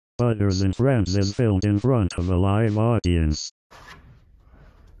Butters and Friends is filmed in front of a live audience.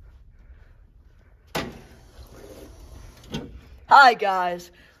 Hi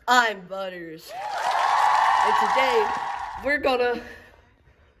guys, I'm Butters, and today we're gonna...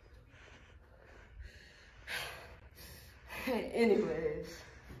 Anyways,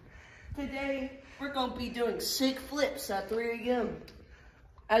 today we're gonna be doing sick flips at 3 a.m.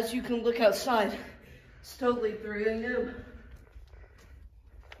 As you can look outside, it's totally 3 a.m.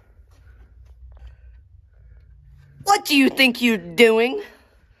 What do you think you're doing?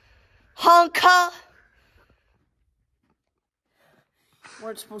 Honka?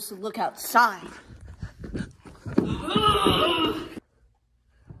 We're supposed to look outside.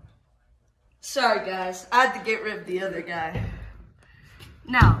 Sorry guys, I had to get rid of the other guy.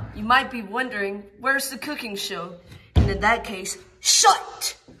 Now, you might be wondering, where's the cooking show? And in that case,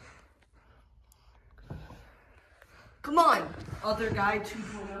 shut! Come on, other guy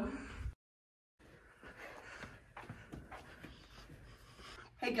 2.0.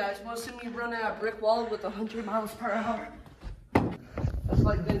 Hey guys, want to see me run at a brick wall with 100 miles per hour? That's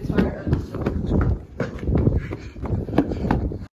like the entire